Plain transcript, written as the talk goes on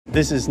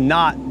This is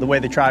not the way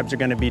the tribes are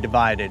going to be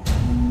divided.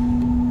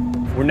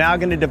 We're now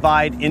going to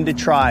divide into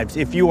tribes.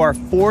 If you are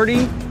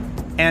 40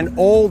 and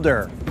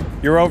older,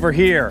 you're over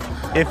here.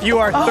 If you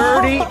are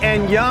 30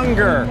 and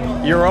younger,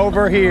 you're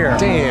over here.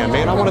 Damn,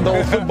 man, I wanted the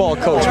old football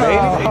coach,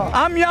 man.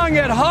 I'm young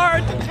at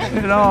heart.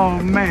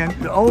 Oh, man,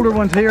 the older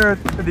ones here,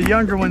 the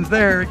younger ones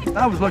there.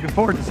 I was looking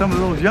forward to some of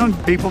those young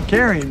people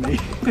carrying me.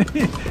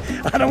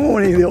 I don't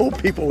want any of the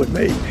old people with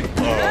me.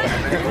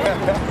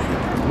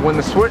 When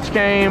the switch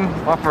came,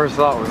 my first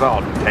thought was,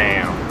 oh,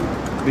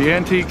 damn. The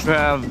Antiques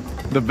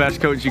have the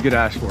best coach you could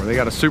ask for. They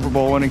got a Super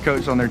Bowl winning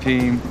coach on their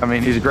team. I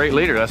mean, he's a great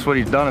leader. That's what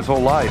he's done his whole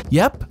life.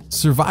 Yep,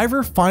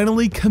 Survivor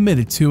finally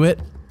committed to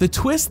it. The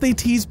twist they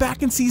teased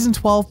back in season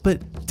 12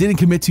 but didn't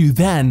commit to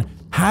then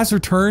has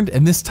returned,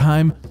 and this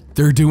time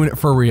they're doing it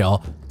for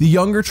real. The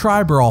younger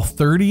tribe are all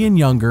 30 and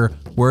younger,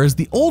 whereas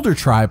the older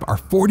tribe are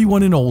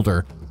 41 and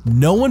older.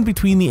 No one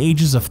between the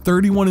ages of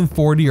 31 and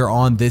 40 are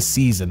on this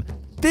season.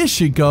 This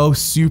should go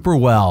super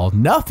well.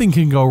 Nothing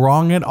can go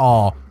wrong at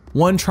all.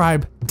 One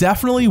tribe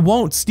definitely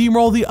won't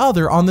steamroll the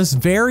other on this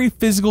very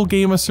physical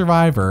game of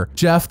Survivor.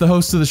 Jeff, the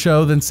host of the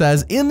show, then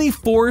says, in the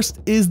forest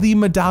is the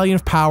Medallion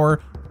of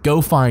Power, go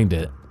find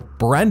it.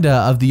 Brenda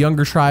of the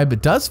younger tribe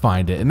does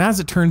find it, and as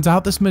it turns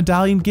out, this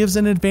medallion gives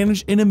an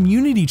advantage in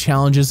immunity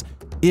challenges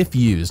if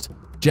used.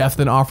 Jeff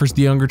then offers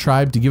the younger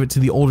tribe to give it to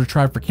the older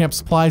tribe for camp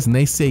supplies, and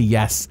they say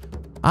yes.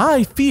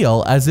 I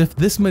feel as if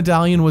this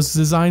medallion was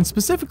designed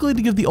specifically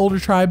to give the older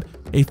tribe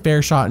a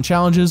fair shot in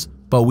challenges,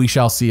 but we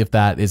shall see if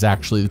that is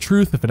actually the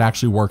truth, if it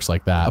actually works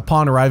like that.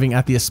 Upon arriving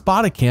at the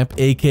Espada camp,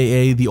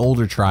 aka the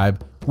older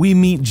tribe, we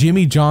meet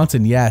Jimmy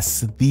Johnson.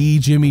 Yes, the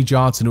Jimmy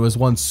Johnson who has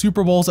won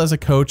Super Bowls as a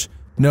coach.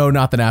 No,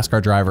 not the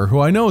NASCAR driver, who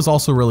I know is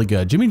also really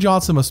good. Jimmy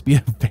Johnson must be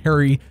a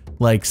very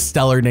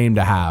stellar name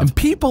to have. And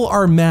people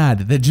are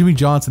mad that Jimmy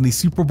Johnson, the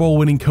Super Bowl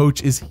winning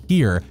coach, is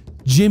here.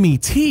 Jimmy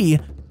T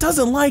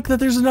doesn't like that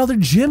there's another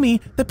Jimmy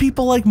that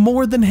people like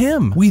more than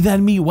him. We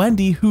then meet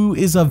Wendy, who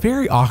is a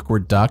very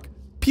awkward duck.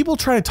 People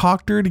try to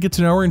talk to her to get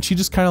to know her, and she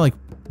just kind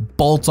of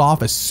bolts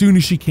off as soon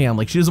as she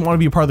can. She doesn't want to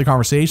be a part of the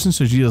conversation,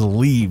 so she just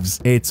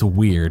leaves. It's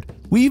weird.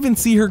 We even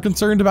see her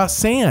concerned about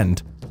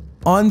sand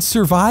on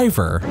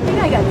Survivor. I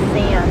think I got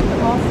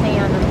sand, all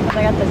sand.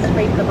 I got to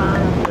scrape the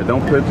bottom. Yeah,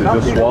 don't pitch it,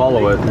 just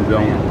swallow it and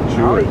don't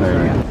chew it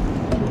there.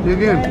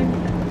 Dig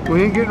in.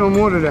 We ain't getting no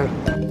more today.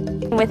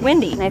 With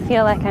Wendy, I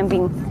feel like I'm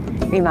being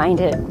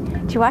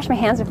reminded to wash my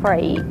hands before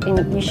I eat,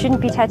 and you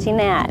shouldn't be touching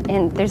that,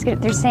 and there's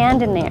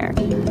sand in there.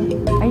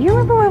 You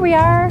remember where we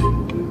are?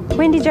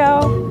 Wendy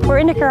Joe, we're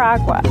in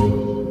Nicaragua.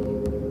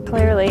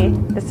 Clearly,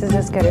 this is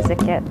as good as it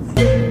gets.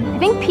 I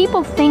think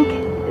people think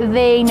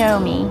they know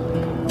me,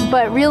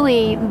 but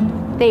really,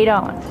 they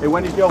don't. Hey,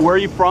 Wendy Joe, where are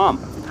you from?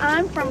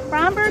 I'm from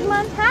Fromberg,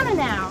 Montana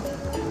now.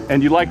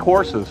 And you like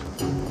horses?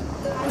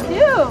 I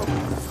do.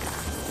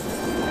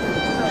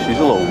 She's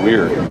a little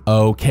weird.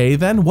 Okay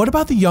then, what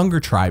about the younger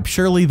tribe?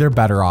 Surely they're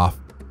better off.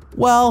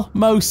 Well,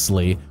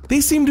 mostly.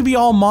 They seem to be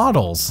all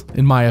models,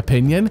 in my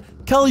opinion.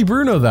 Kelly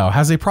Bruno, though,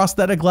 has a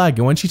prosthetic leg,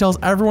 and when she tells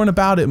everyone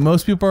about it,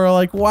 most people are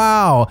like,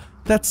 wow,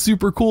 that's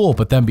super cool.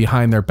 But then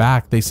behind their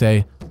back, they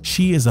say,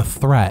 she is a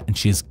threat and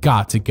she's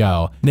got to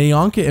go.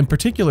 Nayanka in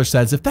particular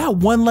says, if that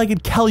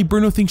one-legged Kelly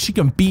Bruno thinks she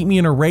can beat me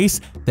in a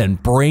race, then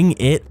bring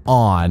it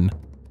on.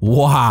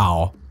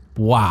 Wow.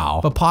 Wow.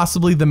 But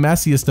possibly the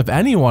messiest of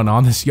anyone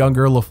on this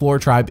younger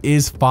LaFleur tribe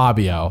is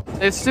Fabio.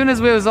 As soon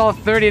as we was all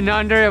 30 and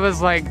under, it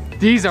was like,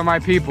 these are my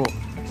people.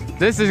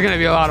 This is gonna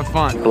be a lot of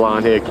fun.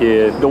 Blonde hair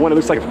kid, the one that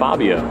looks like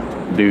Fabio.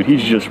 Dude,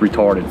 he's just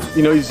retarded.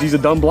 You know, he's a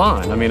dumb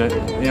blonde. I mean,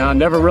 I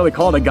never really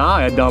called a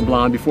guy a dumb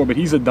blonde before, but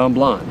he's a dumb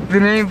blonde. The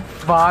name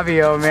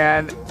Fabio,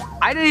 man.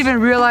 I didn't even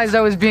realize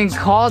I was being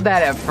called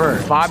that at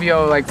first.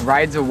 Fabio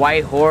rides a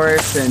white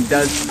horse and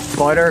does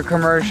butter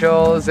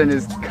commercials and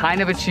is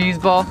kind of a cheese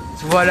ball.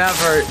 It's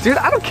whatever. Dude,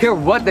 I don't care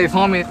what they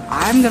call me.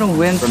 I'm gonna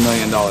win for $1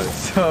 million.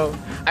 So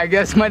I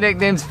guess my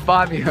nickname's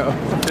Fabio.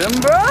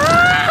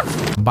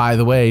 By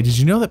the way, did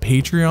you know that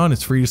Patreon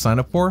is free to sign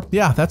up for?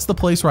 Yeah, that's the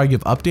place where I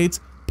give updates,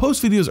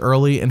 post videos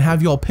early, and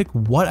have you all pick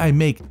what I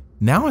make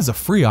now as a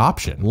free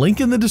option.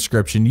 Link in the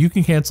description. You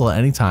can cancel at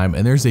any time,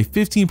 and there's a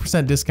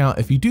 15% discount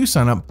if you do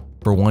sign up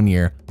for 1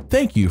 year.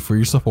 Thank you for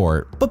your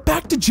support. But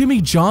back to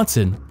Jimmy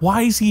Johnson.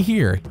 Why is he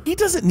here? He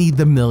doesn't need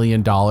the $1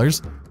 million.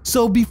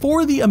 So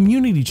before the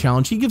immunity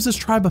challenge, he gives his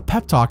tribe a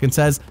pep talk and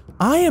says,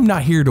 I am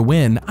not here to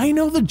win. I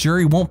know the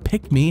jury won't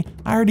pick me.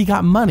 I already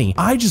got money.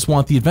 I just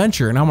want the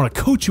adventure, and I want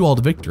to coach you all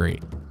to victory.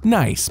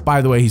 Nice.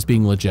 By the way, he's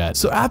being legit.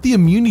 So at the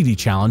immunity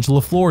challenge,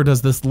 LaFleur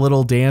does this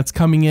little dance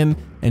coming in,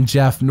 and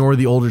Jeff nor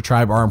the older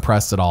tribe are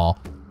impressed at all.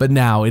 But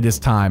now it is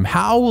time.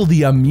 How will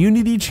the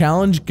immunity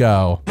challenge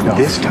go?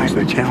 This type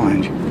of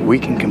challenge, we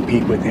can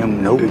compete with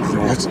them. No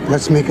problem.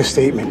 Let's make a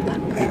statement.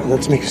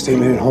 Let's make a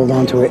statement and hold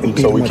on to it and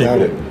beat them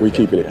without it. We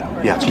keeping it.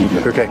 Yeah, keep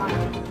it. Okay.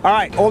 All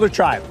right, older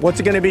tribe, what's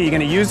it going to be? You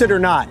going to use it or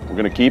not? We're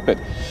going to keep it.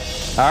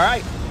 All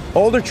right,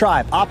 older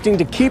tribe opting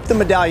to keep the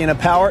Medallion of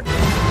Power.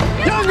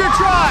 Younger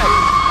tribe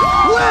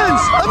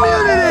wins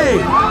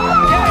immunity!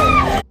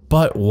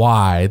 But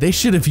why? They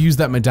should have used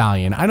that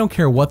medallion. I don't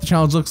care what the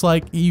challenge looks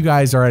like, you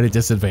guys are at a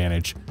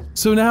disadvantage.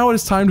 So now it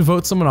is time to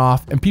vote someone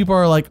off, and people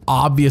are like,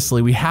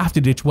 obviously we have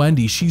to ditch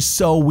Wendy. She's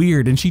so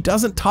weird and she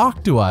doesn't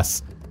talk to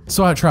us.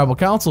 So at Tribal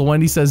Council,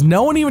 Wendy says,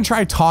 no one even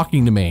tried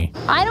talking to me.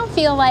 I don't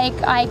feel like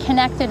I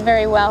connected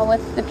very well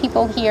with the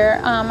people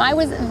here. I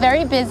was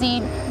very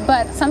busy,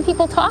 but some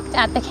people talked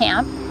at the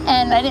camp,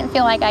 and I didn't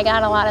feel like I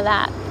got a lot of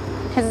that,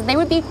 because they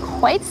would be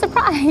quite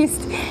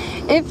surprised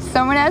if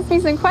someone asked me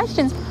some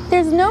questions.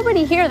 There's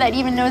nobody here that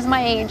even knows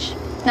my age.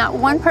 Not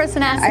one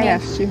person asked me. I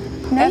asked you.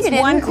 No, That's you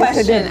didn't. one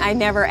question I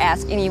never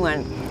ask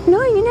anyone.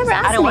 No, you never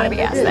asked me. I don't want to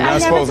be asked that. You're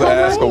not supposed to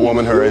ask a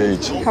woman her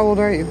age. How old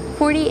are you?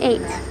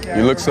 48.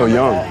 You look so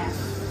young.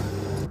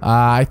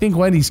 I think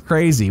Wendy's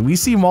crazy. We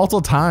see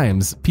multiple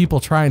times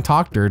people try and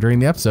talk to her during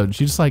the episode.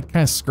 She just like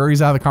kind of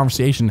scurries out of the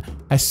conversation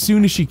as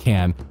soon as she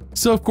can.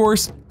 So of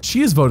course,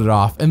 she is voted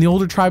off and the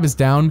older tribe is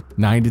down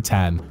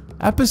 9-10.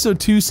 Episode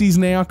 2 sees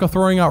Nyanka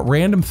throwing out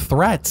random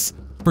threats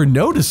for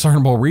no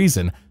discernible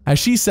reason. As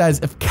she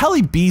says, if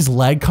Kelly B's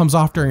leg comes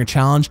off during a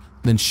challenge,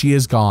 then she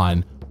is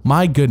gone.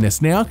 My goodness,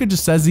 Nyanka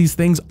just says these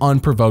things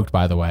unprovoked,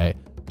 by the way.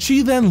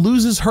 She then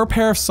loses her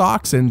pair of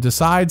socks and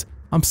decides,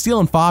 I'm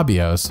stealing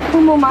Fabio's.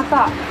 Who moved my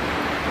sock?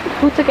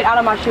 Who took it out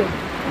of my shoe?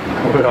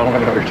 I don't know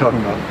what you're talking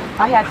about.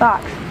 I had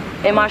socks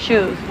in my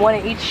shoes, one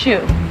in each shoe.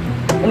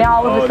 And now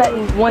all of a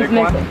sudden, one's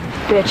missing.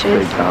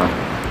 Bitches.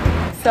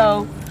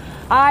 So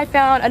I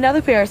found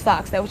another pair of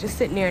socks that was just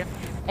sitting there.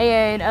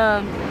 And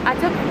I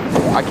took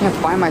them. I can't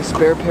find my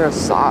spare pair of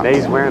socks.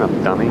 May's wearing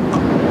them, dummy.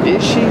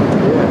 Is she?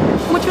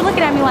 Yeah. What you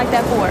looking at me like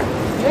that for?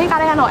 You ain't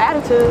gotta have no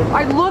attitude.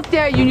 I looked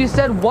at you and you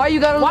said, why you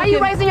gotta look Why are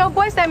you raising your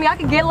voice at me? I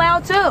can get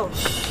loud too.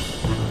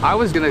 I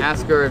was gonna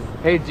ask her,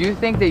 hey, do you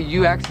think that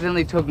you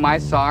accidentally took my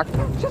sock?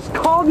 Just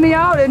called me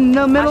out in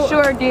the middle. I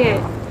sure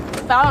did.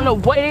 I don't know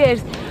what it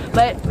is,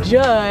 but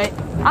Judd,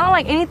 I don't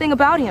like anything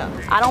about him.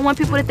 I don't want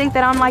people to think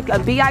that I'm like a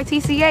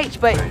bitch,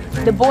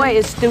 but the boy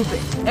is stupid.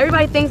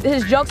 Everybody thinks that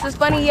his jokes is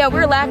funny. Yeah,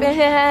 we're laughing.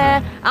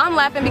 I'm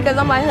laughing because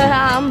I'm like,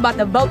 I'm about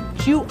to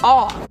vote you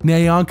off.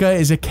 Nyanka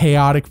is a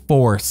chaotic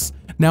force.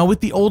 Now with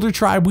the older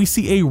tribe, we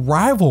see a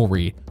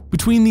rivalry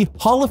between the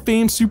Hall of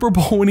Fame Super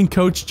Bowl winning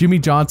coach Jimmy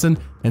Johnson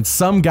and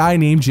some guy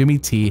named Jimmy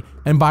T.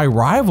 And by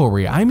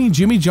rivalry, I mean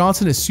Jimmy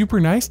Johnson is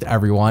super nice to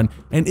everyone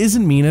and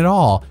isn't mean at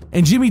all.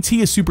 And Jimmy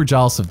T is super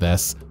jealous of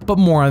this, but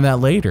more on that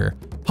later.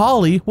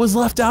 Holly was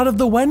left out of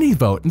the Wendy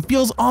vote and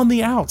feels on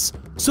the outs,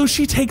 so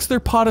she takes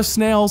their pot of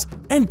snails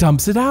and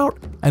dumps it out,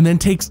 and then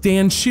takes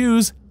Dan's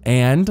shoes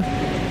and...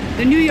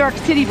 The New York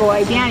City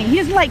boy, Danny,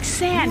 he's like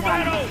sand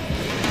on it.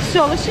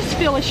 So let's just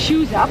fill his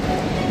shoes up,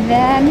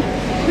 then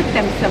put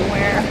them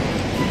somewhere.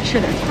 Make sure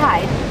they're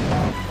tied.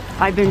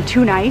 I've been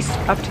too nice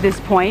up to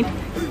this point,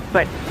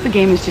 but the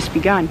game has just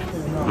begun.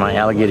 My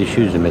alligator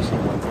shoes are missing.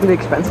 Are they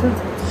expensive?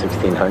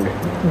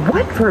 $1,600.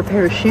 What, for a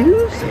pair of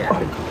shoes?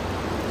 Yeah.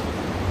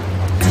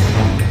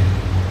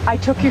 I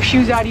took your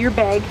shoes out of your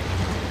bag,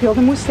 filled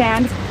them with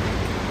sand,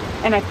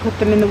 and I put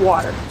them in the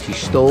water. She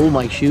stole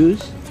my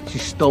shoes? She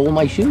stole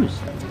my shoes.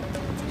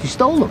 She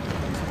stole them.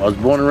 I was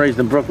born and raised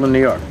in Brooklyn,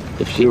 New York.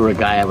 If she were a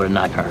guy, I would have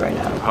knocked her right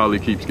out. Holly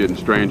keeps getting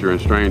stranger and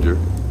stranger.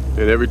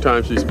 And every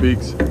time she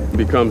speaks, it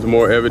becomes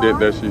more evident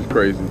that she's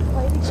crazy.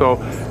 So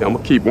I'm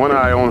gonna keep one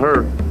eye on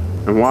her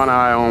and one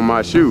eye on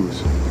my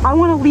shoes. I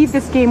want to leave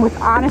this game with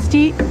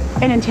honesty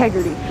and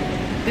integrity.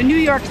 The New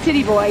York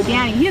City boy,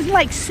 Danny, he's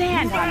like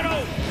sand on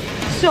it.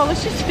 So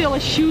let's just fill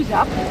his shoes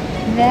up,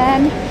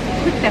 then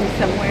put them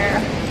somewhere.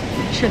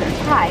 Make sure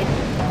they're tied.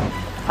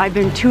 I've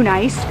been too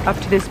nice up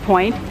to this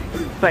point,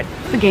 but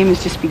the game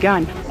has just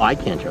begun. I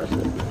can't trust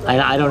her.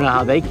 I don't know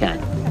how they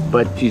can,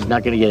 but she's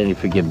not going to get any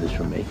forgiveness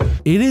from me.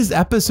 It is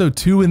episode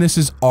 2 and this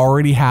is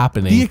already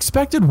happening. The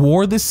expected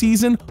war this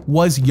season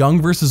was young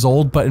versus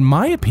old, but in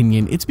my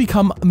opinion, it's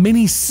become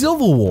mini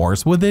civil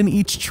wars within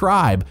each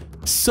tribe.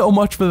 So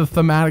much for the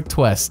thematic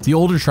twist. The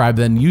older tribe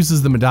then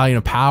uses the Medallion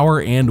of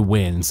Power and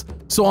wins.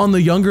 So on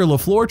the younger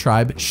LaFleur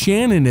tribe,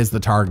 Shannon is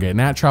the target,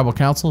 and at Tribal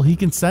Council, he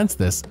can sense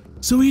this.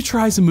 So he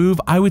tries a move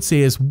I would say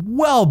is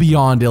well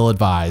beyond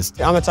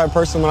ill-advised. I'm the type of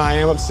person when I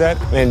am upset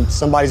and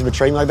somebody's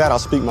betrayed me like that, I'll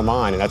speak my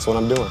mind, and that's what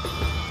I'm doing.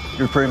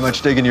 You're pretty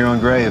much digging your own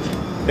grave.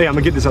 Hey, I'm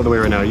gonna get this out of the way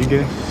right now. You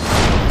get it?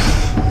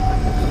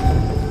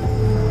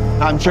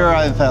 I'm sure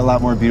I've had a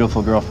lot more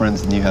beautiful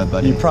girlfriends than you have,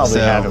 buddy. You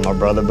probably haven't, my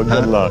brother, but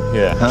good luck.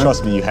 Yeah,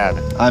 trust me, you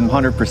haven't. I'm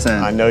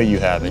 100%. I know you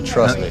haven't,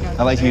 trust me.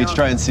 I'd like you to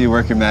try and see you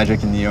work your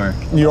magic in New York.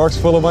 New York's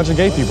full of a bunch of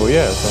gay people,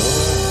 yeah.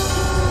 So.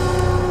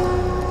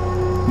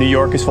 New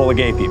York is full of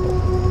gay people.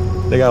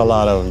 They got a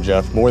lot of them,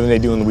 Jeff, more than they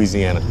do in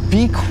Louisiana.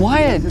 Be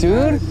quiet,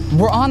 dude.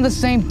 We're on the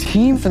same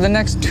team for the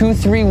next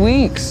 2-3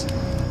 weeks.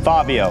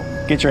 Fabio,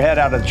 get your head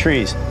out of the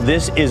trees.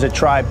 This is a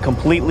tribe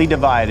completely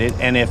divided,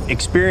 and if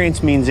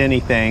experience means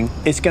anything,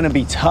 it's gonna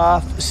be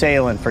tough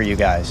sailing for you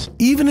guys.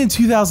 Even in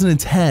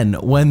 2010,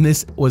 when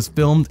this was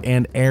filmed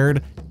and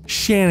aired,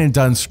 Shannon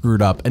done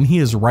screwed up, and he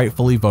is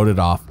rightfully voted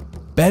off.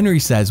 Benry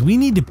says, we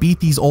need to beat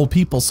these old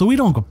people so we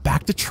don't go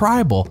back to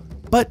tribal.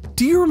 But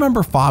do you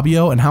remember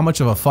Fabio and how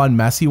much of a fun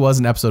mess he was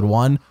in episode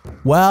 1?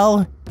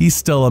 Well, he's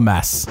still a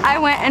mess. I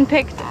went and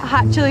picked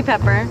hot chili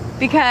pepper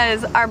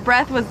because our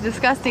breath was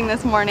disgusting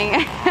this morning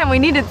and we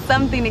needed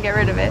something to get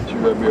rid of it. Did you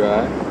rub your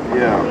eye?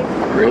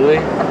 Yeah. Really?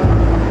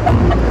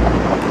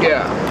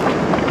 Yeah.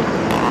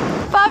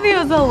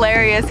 Fabio's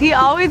hilarious. He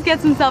always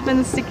gets himself in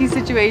a sticky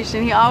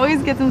situation. He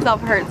always gets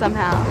himself hurt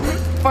somehow.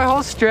 My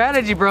whole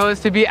strategy, bro, is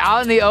to be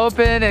out in the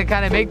open and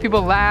kind of make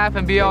people laugh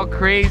and be all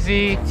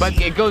crazy.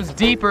 But it goes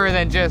deeper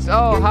than just,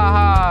 oh,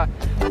 haha,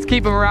 let's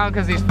keep him around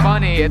because he's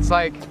funny. It's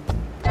like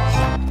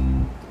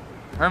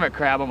hermit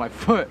crab on my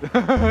foot.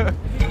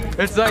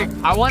 It's like,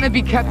 I want to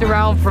be kept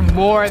around for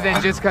more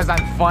than just because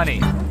I'm funny.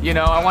 You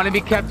know, I want to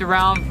be kept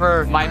around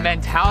for my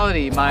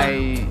mentality,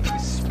 my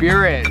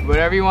spirit,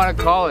 whatever you want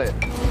to call it.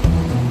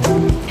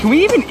 Can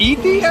we even eat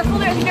these? Careful,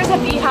 there's a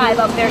beehive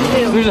up there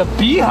too. There's a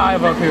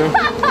beehive up here.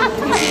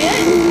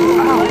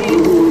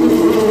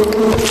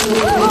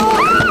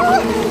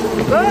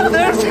 Oh,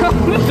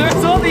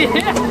 there's all the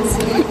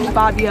ants.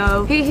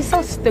 Fabio, he's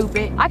so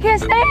stupid. I can't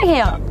stand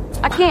him.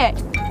 I can't.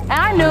 And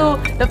I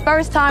knew the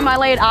first time I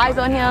laid eyes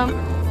on him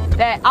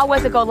that I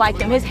wasn't gonna like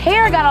him. His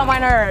hair got on my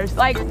nerves,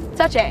 like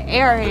such an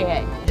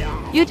airhead.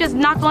 You just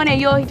knock on it,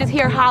 you'll just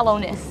hear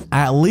hollowness.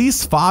 At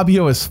least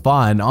Fabio is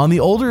fun. On the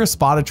older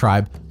Espada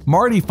tribe,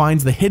 Marty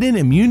finds the hidden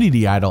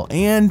immunity idol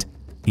and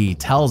he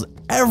tells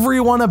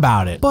everyone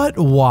about it. But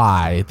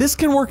why? This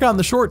can work out in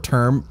the short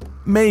term,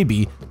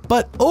 maybe,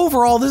 but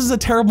overall this is a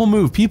terrible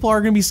move. People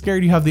are gonna be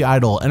scared you have the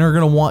idol and are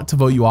gonna want to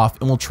vote you off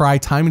and will try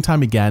time and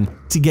time again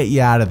to get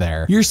you out of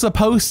there. You're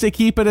supposed to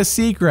keep it a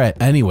secret.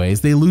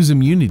 Anyways, they lose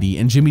immunity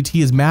and Jimmy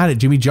T is mad at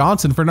Jimmy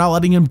Johnson for not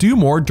letting him do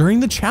more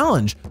during the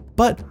challenge.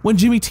 But when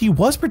Jimmy T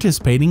was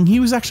participating, he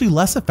was actually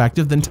less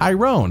effective than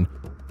Tyrone.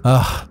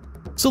 Ugh.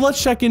 So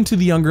let's check into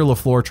the younger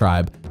LaFleur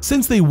tribe.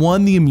 Since they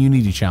won the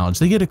immunity challenge,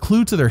 they get a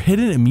clue to their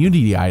hidden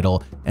immunity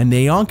idol, and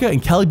Nayanka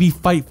and Kelly B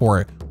fight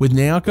for it, with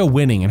Nayanka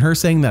winning and her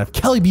saying that if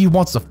Kelly B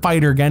wants to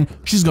fight her again,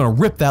 she's gonna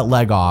rip that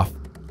leg off.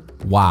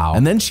 Wow.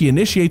 And then she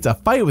initiates a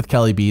fight with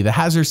Kelly B that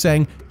has her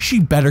saying she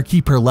better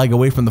keep her leg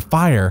away from the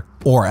fire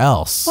or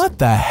else. What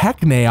the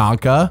heck,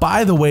 Nayanka?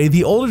 By the way,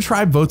 the older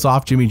tribe votes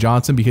off Jimmy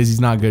Johnson because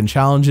he's not good in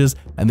challenges,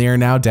 and they are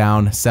now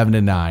down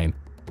 7-9.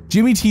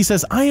 Jimmy T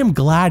says, I am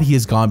glad he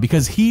is gone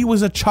because he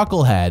was a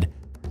chucklehead.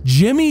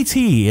 Jimmy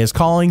T is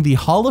calling the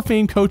Hall of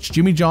Fame coach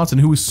Jimmy Johnson,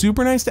 who was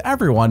super nice to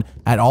everyone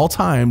at all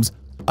times,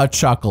 a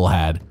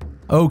chucklehead.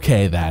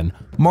 Okay then.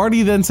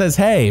 Marty then says,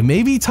 hey,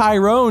 maybe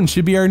Tyrone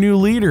should be our new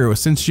leader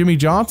since Jimmy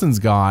Johnson's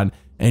gone.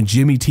 And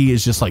Jimmy T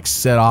is just like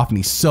set off and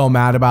he's so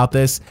mad about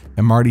this.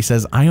 And Marty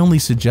says, I only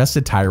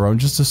suggested Tyrone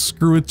just to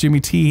screw with Jimmy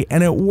T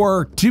and it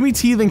worked. Jimmy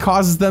T then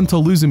causes them to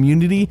lose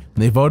immunity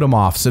and they vote him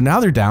off. So now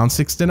they're down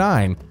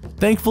 6-9.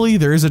 Thankfully,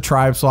 there is a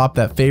tribe swap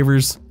that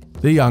favors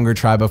the younger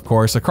tribe, of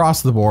course,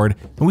 across the board.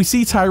 And we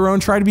see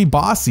Tyrone try to be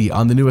bossy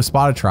on the new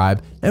Espada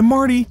tribe and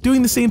Marty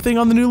doing the same thing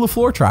on the new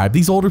LaFleur tribe.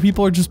 These older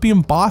people are just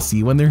being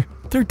bossy when they're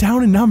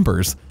down in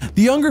numbers.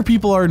 The younger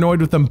people are annoyed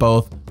with them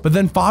both, but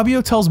then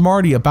Fabio tells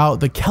Marty about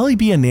the Kelly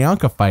B and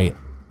Nayanka fight,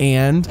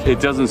 and it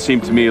doesn't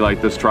seem to me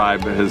like this tribe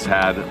has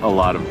had a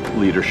lot of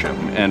leadership.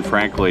 And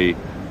frankly,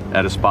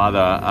 at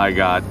Espada, I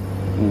got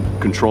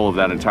control of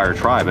that entire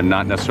tribe, and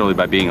not necessarily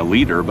by being a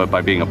leader, but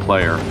by being a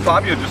player.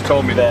 Fabio just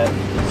told me that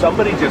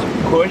somebody just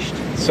pushed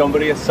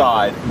somebody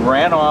aside,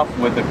 ran off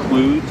with a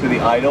clue to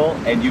the idol,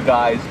 and you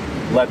guys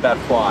let that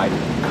fly.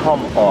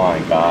 Come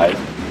on, guys.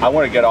 I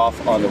want to get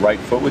off on the right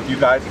foot with you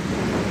guys.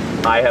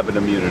 I have an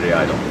immunity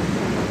idol.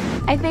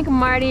 I think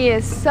Marty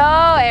is so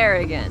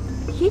arrogant.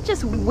 He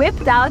just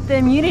whipped out the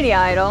immunity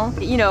idol.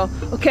 You know,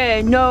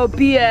 okay, no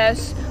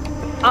BS,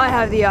 I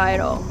have the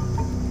idol.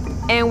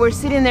 And we're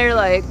sitting there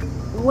like,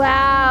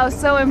 wow,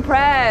 so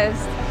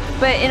impressed.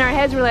 But in our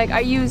heads, we're like,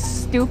 are you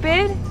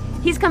stupid?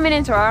 He's coming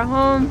into our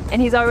home and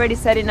he's already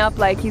setting up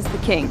like he's the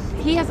king.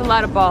 He has a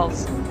lot of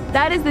balls.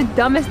 That is the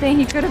dumbest thing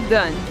he could have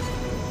done.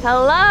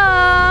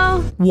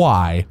 Hello?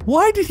 Why?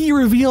 Why did he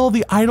reveal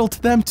the idol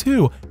to them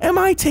too? Am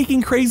I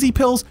taking crazy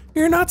pills?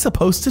 You're not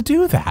supposed to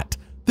do that.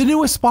 The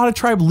new Espada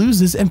tribe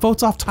loses and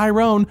votes off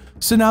Tyrone,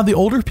 so now the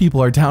older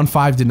people are down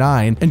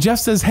 5-9, and Jeff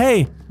says,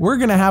 hey, we're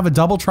gonna have a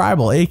double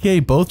tribal, aka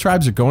both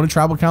tribes are going to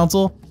tribal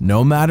council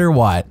no matter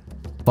what.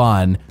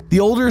 Fun. The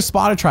older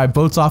Espada tribe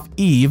votes off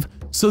Eve,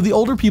 so the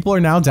older people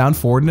are now down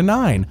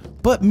 4-9.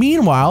 But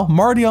meanwhile,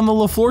 Marty on the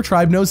LaFleur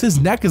tribe knows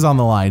his neck is on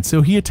the line,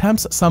 so he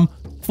attempts some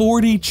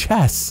 40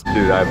 chess.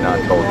 Dude, I have not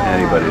told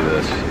anybody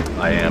this.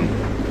 I am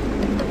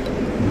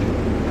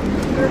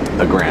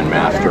a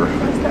grandmaster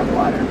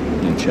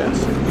in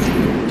chess.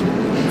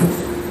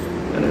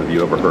 And have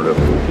you ever heard of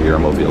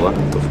Guillermo Villa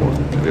before?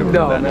 Have you ever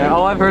No, heard that man. name?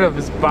 All I've heard of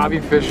is Bobby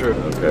Fischer.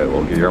 Okay,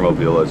 well, Guillermo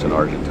Villa is an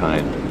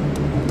Argentine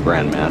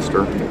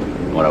grandmaster.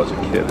 When I was a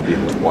kid, I beat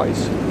him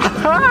twice.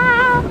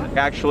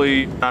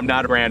 Actually, I'm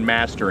not a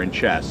grandmaster in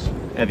chess.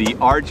 And the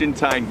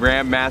Argentine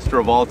grandmaster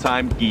of all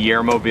time,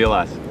 Guillermo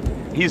Villa.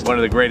 He's one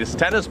of the greatest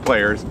tennis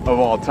players of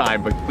all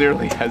time, but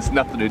clearly has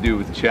nothing to do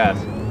with chess.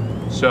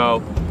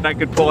 So I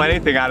could pull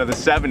anything out of the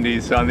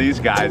 70s on these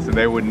guys and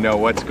they wouldn't know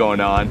what's going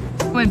on.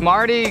 when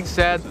Marty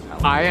said,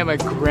 I am a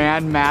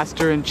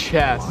grandmaster in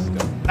chess,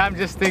 I'm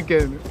just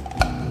thinking,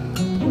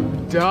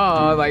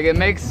 duh, like it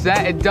makes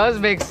sense. It does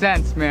make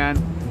sense,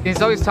 man.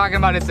 He's always talking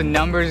about it's a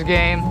numbers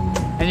game,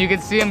 and you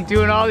can see him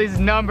doing all these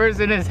numbers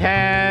in his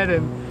head,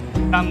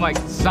 and I'm like,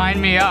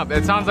 sign me up.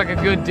 It sounds like a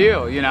good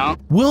deal, you know?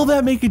 Will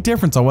that make a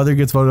difference on whether he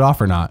gets voted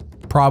off or not?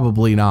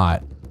 Probably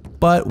not.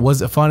 But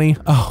was it funny?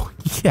 Oh,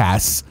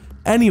 yes.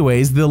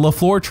 Anyways, the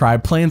LaFleur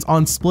tribe plans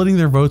on splitting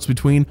their votes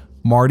between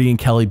Marty and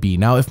Kelly B.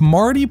 Now, if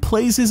Marty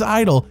plays his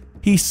idol,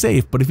 he's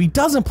safe, but if he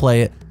doesn't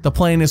play it, the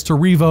plan is to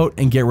revote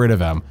and get rid of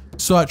him.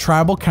 So at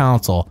tribal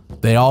council,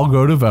 they all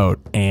go to vote,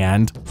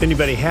 and if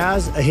anybody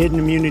has a hidden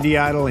immunity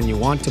idol and you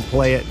want to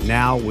play it,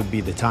 now would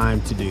be the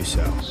time to do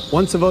so.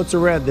 Once the votes are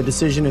read, the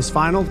decision is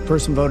final. The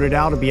person voted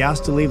out will be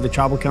asked to leave the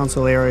tribal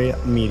council area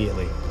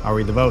immediately. I'll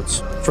read the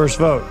votes. First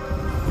vote,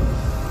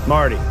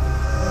 Marty.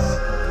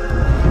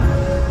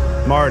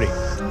 Marty.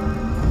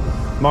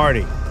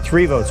 Marty.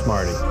 3 votes,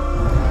 Marty.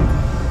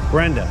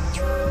 Brenda.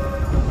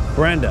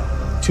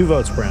 Brenda. 2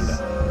 votes, Brenda.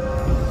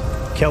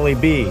 Kelly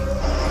B.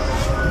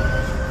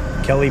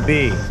 Kelly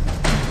B.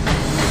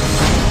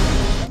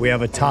 We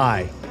have a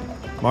tie.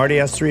 Marty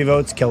has 3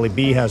 votes, Kelly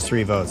B has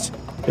 3 votes.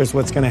 Here's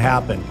what's gonna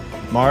happen.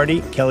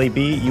 Marty, Kelly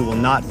B, you will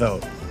not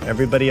vote.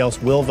 Everybody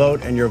else will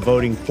vote, and you're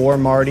voting for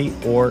Marty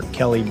or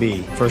Kelly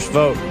B. First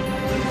vote,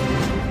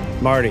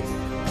 Marty.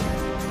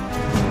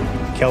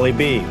 Kelly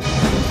B.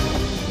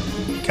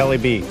 Kelly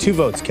B, 2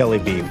 votes, Kelly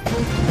B.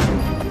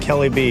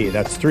 Kelly B,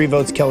 that's 3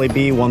 votes, Kelly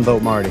B, 1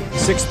 vote, Marty.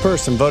 6th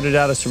person voted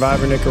out of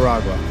Survivor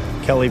Nicaragua,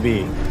 Kelly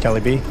B.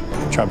 Kelly B,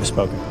 tribe has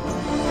spoken.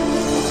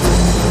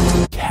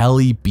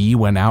 Kelly B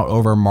went out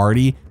over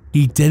Marty.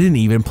 He didn't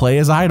even play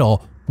his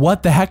idol.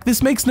 What the heck?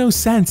 This makes no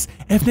sense.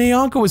 If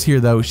Nayanka was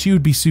here though, she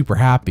would be super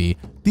happy.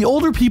 The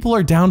older people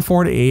are down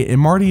 4-8 and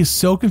Marty is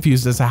so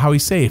confused as to how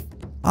he's safe.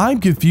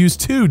 I'm confused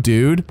too,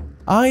 dude.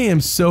 I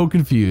am so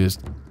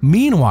confused.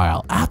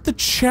 Meanwhile, at the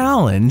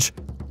challenge,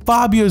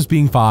 Fabio's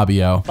being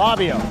Fabio.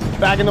 Fabio,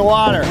 back in the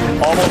water.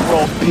 Almost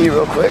rolled pee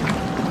real quick.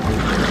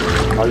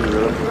 Are you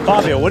really?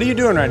 Fabio, what are you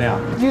doing right now?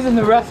 Using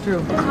the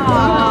restroom.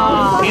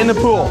 In the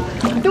pool.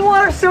 The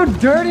water's so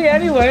dirty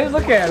anyways,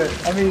 look at it.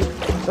 I mean,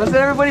 doesn't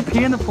everybody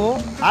pee in the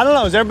pool? I don't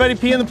know, does everybody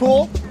pee in the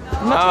pool?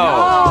 No.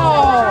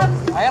 I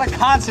gotta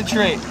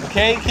concentrate,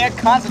 okay? You can't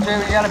concentrate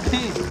when you gotta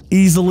pee.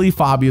 Easily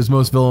Fabio's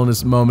most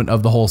villainous moment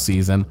of the whole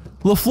season.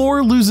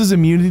 LaFleur loses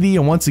immunity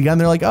and once again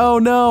they're like, oh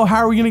no, how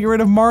are we gonna get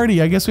rid of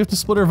Marty? I guess we have to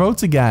split our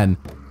votes again.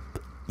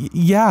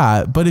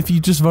 Yeah, but if you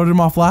just voted him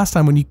off last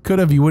time when you could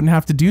have, you wouldn't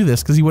have to do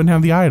this because he wouldn't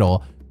have the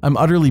idol. I'm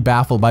utterly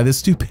baffled by the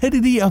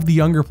stupidity of the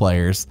younger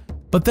players.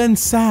 But then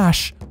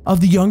Sash, of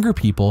the younger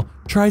people,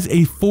 tries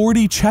a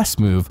 40 chess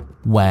move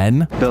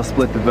when they'll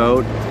split the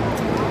vote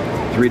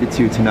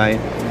 3-2 tonight.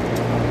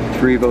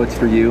 3 votes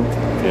for you.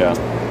 Yeah.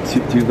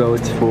 2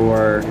 votes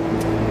for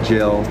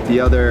Jill. The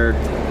other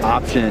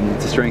option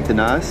to strengthen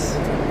us,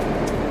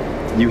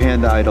 you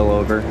hand the idol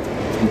over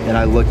and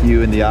I look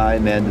you in the eye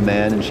man to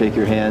man and shake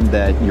your hand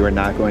that you are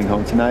not going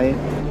home tonight.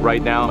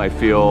 Right now I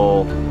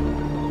feel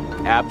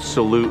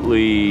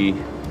absolutely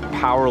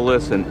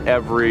powerless in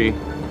every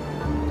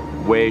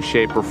way,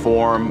 shape, or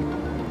form.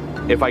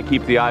 If I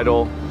keep the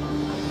idol,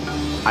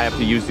 I have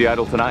to use the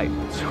idol tonight.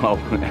 So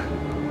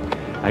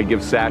I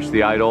give Sash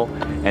the idol,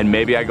 and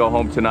maybe I go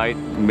home tonight,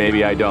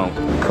 maybe I don't.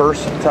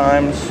 Curse at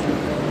times,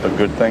 a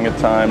good thing at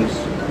times.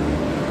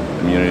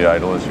 Immunity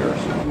idol is yours.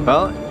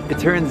 Well, it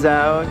turns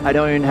out I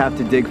don't even have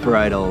to dig for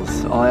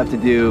idols. All I have to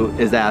do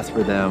is ask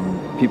for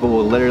them. People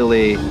will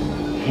literally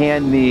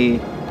hand me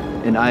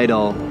an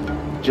idol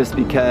just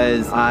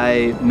because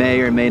I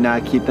may or may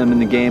not keep them in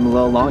the game a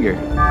little longer.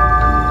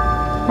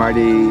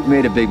 Marty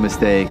made a big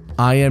mistake.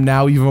 I am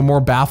now even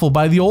more baffled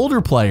by the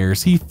older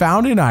players. He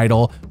found an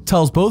idol,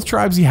 tells both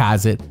tribes he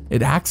has it,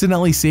 it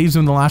accidentally saves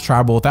him in the last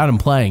tribal without him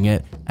playing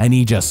it, and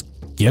he just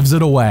gives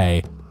it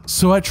away.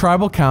 So at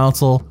tribal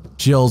council,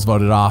 Jill's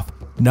voted off,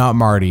 not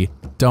Marty.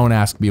 Don't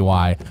ask me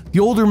why. The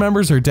older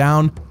members are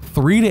down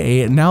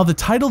 3-8, and now the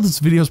title of this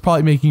video is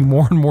probably making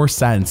more and more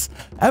sense.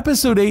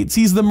 Episode 8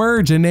 sees the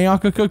merge and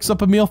Nayanka cooks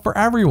up a meal for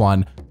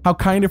everyone. How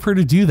kind of her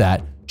to do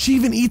that. She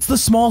even eats the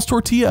smallest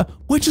tortilla,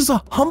 which is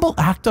a humble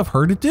act of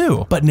her to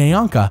do. But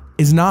Nayanka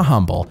is not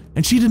humble,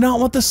 and she did not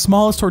want the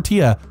smallest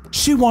tortilla.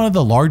 She wanted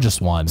the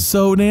largest one.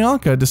 So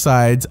Nayanka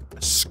decides,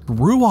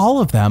 screw all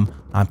of them.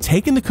 I'm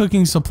taking the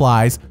cooking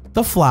supplies,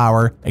 the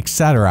flour,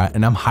 etc.,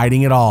 and I'm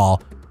hiding it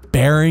all,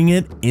 burying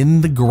it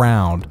in the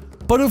ground.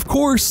 But of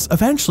course,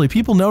 eventually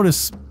people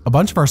notice a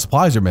bunch of our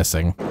supplies are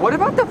missing. What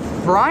about the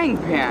frying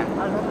pan?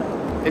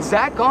 Is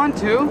that gone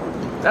too?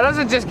 That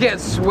doesn't just get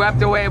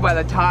swept away by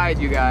the tide,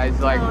 you guys.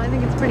 Like, no, I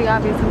think it's pretty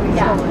obvious when we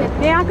stole it.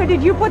 Bianca,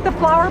 did you put the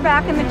flour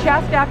back in the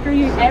chest after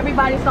you?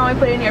 Everybody saw me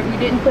put it in there. If you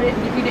didn't put it,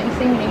 if you didn't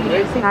see me, you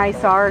didn't see me. I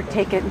saw her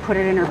take it and put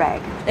it in her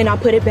bag. And I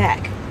put it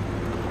back.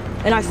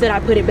 And I said I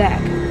put it back.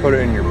 Put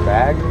it in your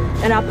bag?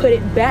 And I put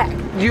it back.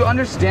 Do you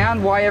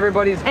understand why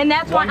everybody's And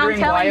that's why I'm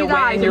telling you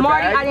guys,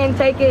 Marty, bag? I didn't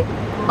take it.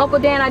 Uncle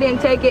Dan, I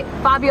didn't take it.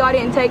 Fabio, I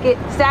didn't take it.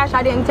 Sash,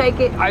 I didn't take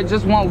it. I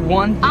just want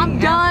one thing I'm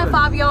done, answered.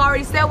 Fabio. I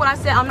already said what I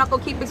said. I'm not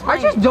gonna keep I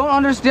explaining. just don't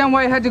understand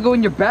why it had to go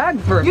in your bag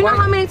first. You know Why-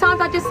 how many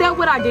times I just said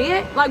what I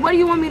did? Like, what do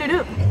you want me to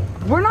do?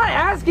 We're not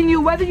asking you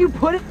whether you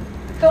put it.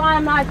 So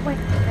I'm not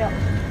explaining.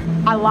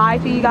 I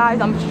lied to you guys.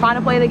 I'm just trying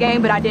to play the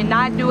game, but I did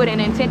not do it in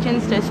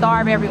intentions to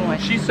starve everyone.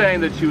 She's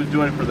saying that she was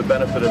doing it for the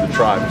benefit of the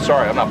tribe.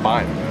 Sorry, I'm not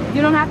buying it.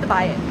 You don't have to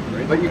buy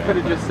it. But you could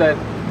have just said,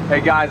 hey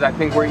guys, I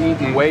think we're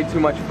eating way too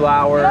much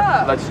flour.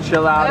 Yeah. Let's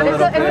chill out a It's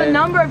little bit. a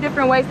number of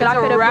different ways that I It's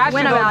a could have went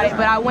rational about it,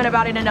 difference. but I went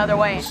about it another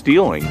way.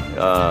 Stealing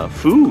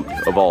food,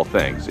 of all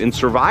things, in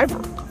Survivor.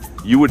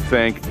 You would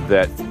think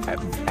that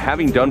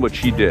having done what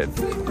she did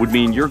would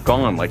mean you're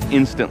gone, like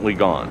instantly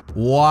gone.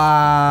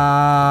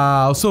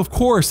 Wow. So of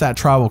course at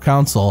tribal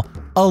council,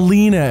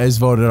 Alina is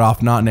voted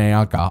off, not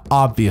Nyanka.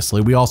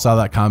 Obviously, we all saw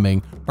that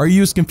coming. Are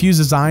you as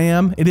confused as I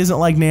am? It isn't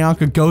like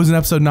Nyanka goes in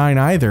episode 9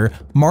 either.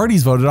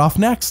 Marty's voted off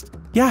next.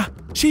 Yeah,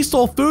 she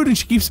stole food and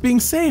she keeps being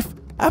safe.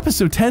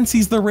 Episode 10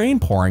 sees the rain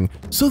pouring,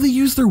 so they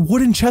use their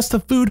wooden chest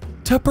of food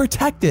to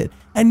protect it.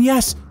 And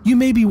yes, you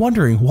may be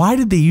wondering, why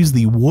did they use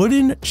the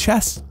wooden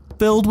chest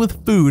filled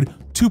with food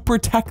to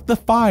protect the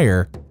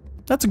fire?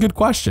 That's a good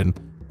question.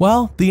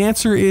 Well, the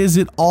answer is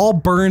it all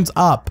burns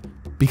up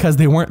because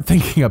they weren't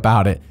thinking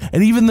about it.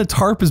 And even the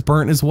tarp is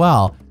burnt as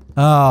well.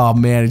 Oh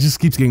man, it just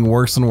keeps getting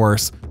worse and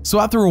worse. So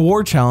at the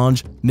reward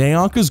challenge,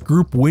 Nyanka's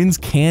group wins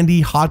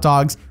candy, hot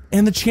dogs,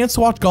 and the chance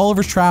to watch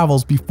Gulliver's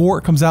Travels before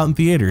it comes out in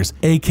theaters.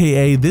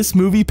 AKA, this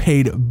movie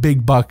paid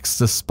big bucks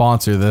to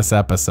sponsor this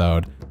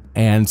episode.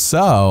 And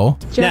so...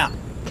 Jeff,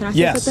 can I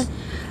say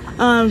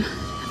something?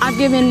 I've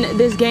given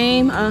this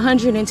game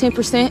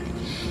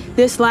 110%.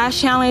 This last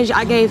challenge,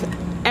 I gave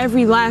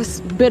every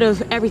last bit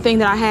of everything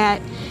that I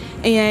had.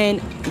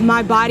 And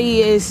my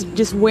body is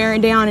just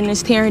wearing down and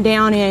it's tearing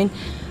down, and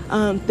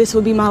this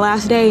will be my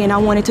last day, and I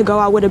wanted to go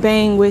out with a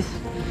bang with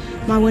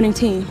my winning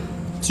team.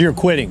 So you're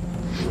quitting?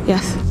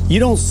 Yes. You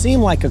don't seem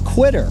like a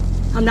quitter.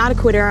 I'm not a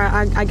quitter.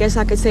 I guess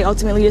I could say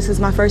ultimately this is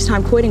my first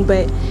time quitting,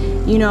 but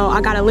you know,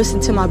 I gotta listen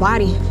to my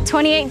body.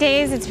 28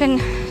 days, it's been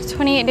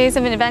 28 days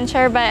of an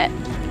adventure, but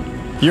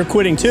You're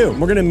quitting too.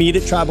 We're gonna meet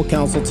at tribal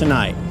council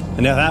tonight.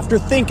 And if after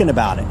thinking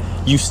about it,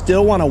 you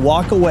still wanna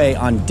walk away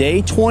on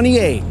day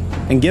 28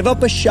 and give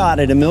up a shot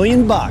at $1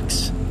 million,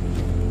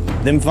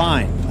 then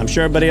fine. I'm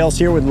sure everybody else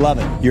here would love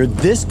it. You're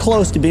this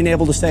close to being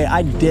able to say,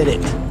 I did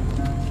it.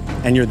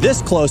 And you're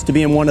this close to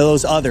being one of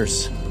those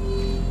others,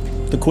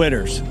 the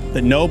quitters,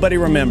 that nobody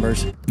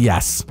remembers.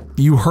 Yes,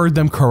 you heard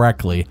them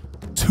correctly.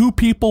 2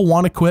 people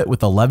want to quit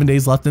with 11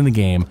 days left in the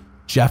game.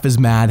 Jeff is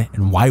mad,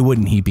 and why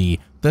wouldn't he be?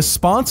 The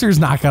sponsor's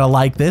not gonna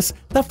like this.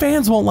 The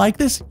fans won't like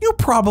this. You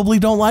probably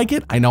don't like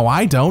it. I know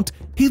I don't.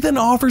 He then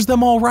offers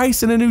them all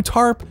rice and a new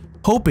tarp,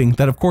 hoping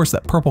that, of course,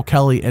 that Purple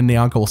Kelly and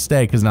Nyanka will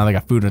stay because now they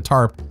got food and a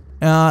tarp.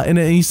 And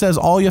he says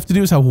all you have to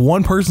do is have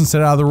one person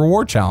sit out of the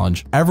reward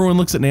challenge. Everyone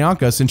looks at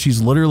Nyanka since she's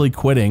literally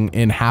quitting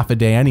in half a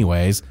day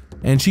anyways.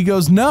 And she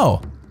goes,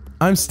 no,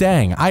 I'm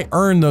staying. I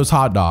earned those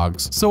hot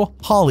dogs. So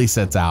Holly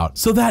sits out.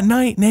 So that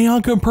night,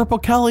 Nyanka and Purple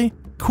Kelly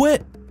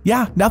quit.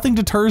 Yeah, nothing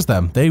deters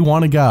them. They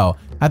want to go.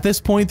 At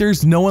this point,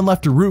 there's no one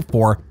left to root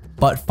for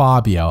but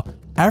Fabio.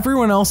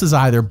 Everyone else is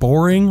either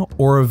boring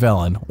or a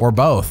villain, or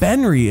both.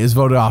 Benry is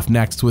voted off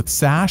next with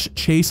Sash,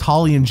 Chase,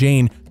 Holly, and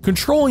Jane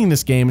controlling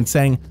this game and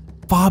saying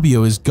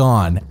Fabio is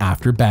gone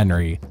after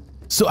Benry.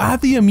 So at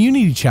the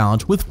immunity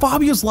challenge, with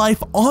Fabio's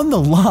life on the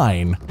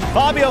line,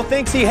 Fabio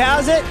thinks he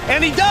has it,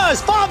 and he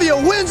does. Fabio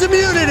wins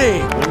immunity.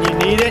 When you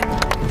need it,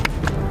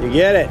 you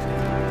get it.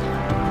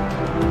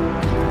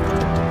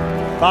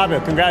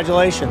 Fabio,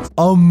 congratulations.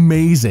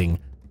 amazing.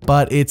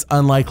 But it's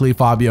unlikely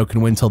Fabio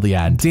can win till the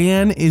end.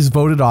 Dan is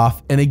voted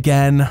off, and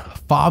again,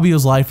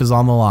 Fabio's life is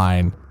on the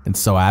line. And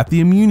so at the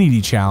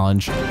immunity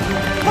challenge,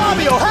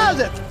 Fabio has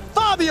it.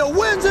 Fabio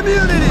wins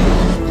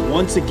immunity.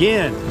 Once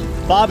again,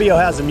 Fabio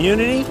has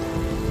immunity.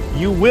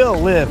 You will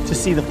live to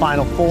see the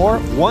final 4,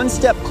 one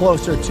step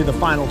closer to the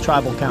final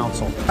tribal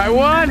council. I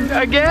won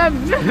again.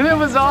 It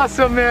was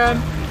awesome,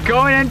 man.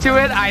 Going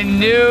into it, I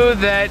knew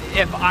that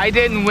if I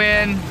didn't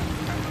win,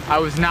 I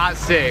was not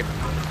safe.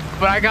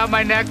 But I got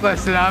my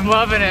necklace and I'm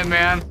loving it,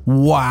 man.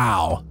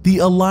 wow, the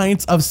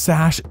alliance of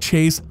Sash,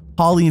 Chase,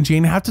 Holly, and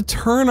Jane have to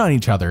turn on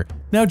each other.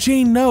 Now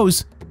Jane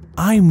knows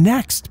I'm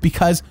next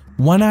because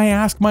when I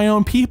ask my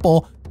own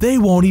people, they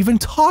won't even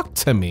talk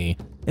to me.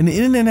 And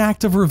in an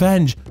act of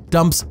revenge,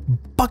 dumps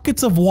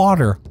buckets of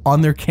water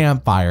on their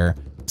campfire.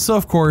 So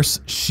of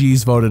course,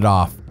 she's voted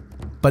off.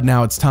 But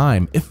now it's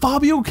time. If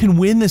Fabio can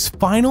win this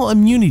final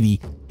immunity,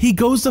 he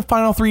goes to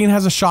final 3 and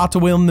has a shot to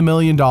win the $1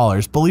 million.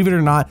 Believe it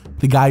or not,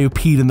 the guy who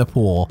peed in the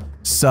pool.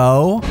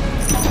 So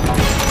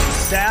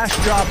Sash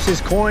drops his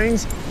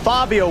coins.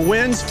 Fabio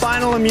wins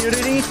final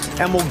immunity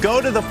and will go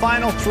to the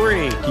final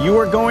 3. You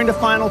are going to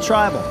final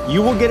tribal.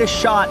 You will get a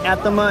shot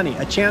at the money,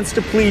 a chance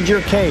to plead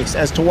your case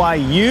as to why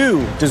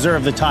you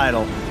deserve the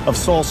title of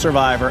sole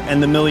survivor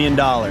and the $1 million.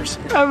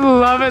 I'm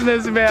loving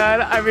this,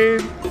 man. I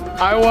mean,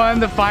 I won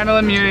the final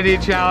immunity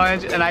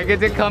challenge and I get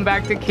to come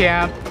back to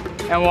camp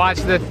and watch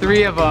the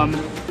 3 of them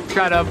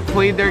try to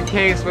plead their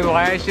case with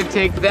why I should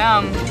take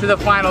them to the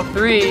final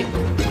 3.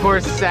 Of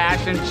course,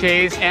 Sash and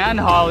Chase and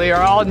Holly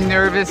are all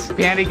nervous,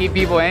 panicky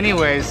people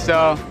anyways,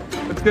 so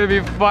it's gonna be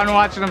fun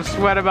watching them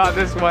sweat about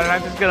this one, and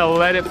I'm just gonna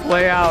let it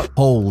play out.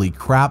 Holy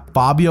crap,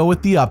 Fabio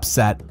with the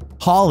upset.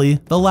 Holly,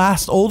 the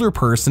last older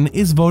person,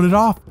 is voted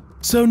off.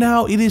 So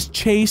now it is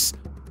Chase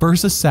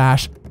versus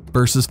Sash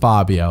versus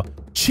Fabio.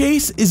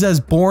 Chase is as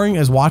boring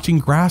as watching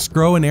grass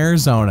grow in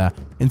Arizona,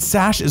 and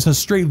Sash is a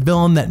straight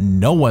villain that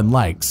no one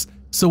likes.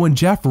 So when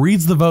Jeff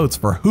reads the votes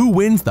for who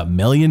wins the $1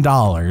 million.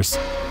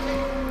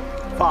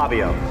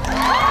 Fabio.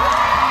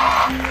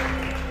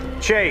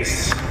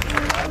 Chase.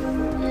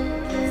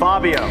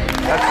 Fabio.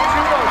 That's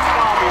 2 votes,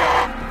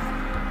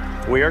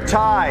 Fabio. We are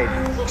tied.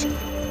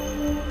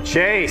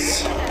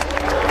 Chase.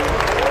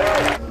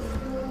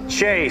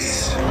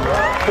 Chase.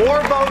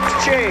 4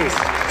 votes Chase.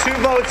 2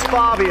 votes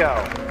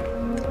Fabio.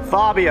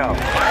 Fabio.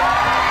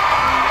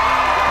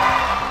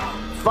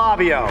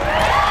 Fabio.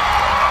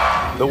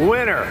 The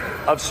winner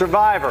of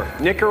Survivor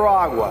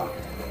Nicaragua.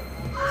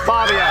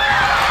 Fabio.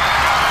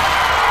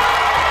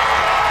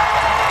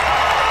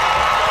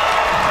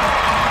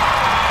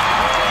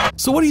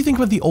 So what do you think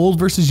about the old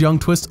versus young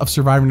twist of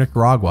Survivor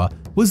Nicaragua?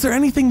 Was there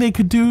anything they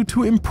could do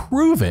to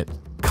improve it?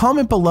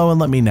 Comment below and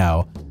let me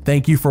know.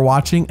 Thank you for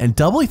watching, and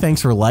doubly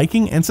thanks for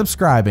liking and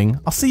subscribing.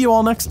 I'll see you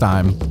all next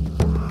time.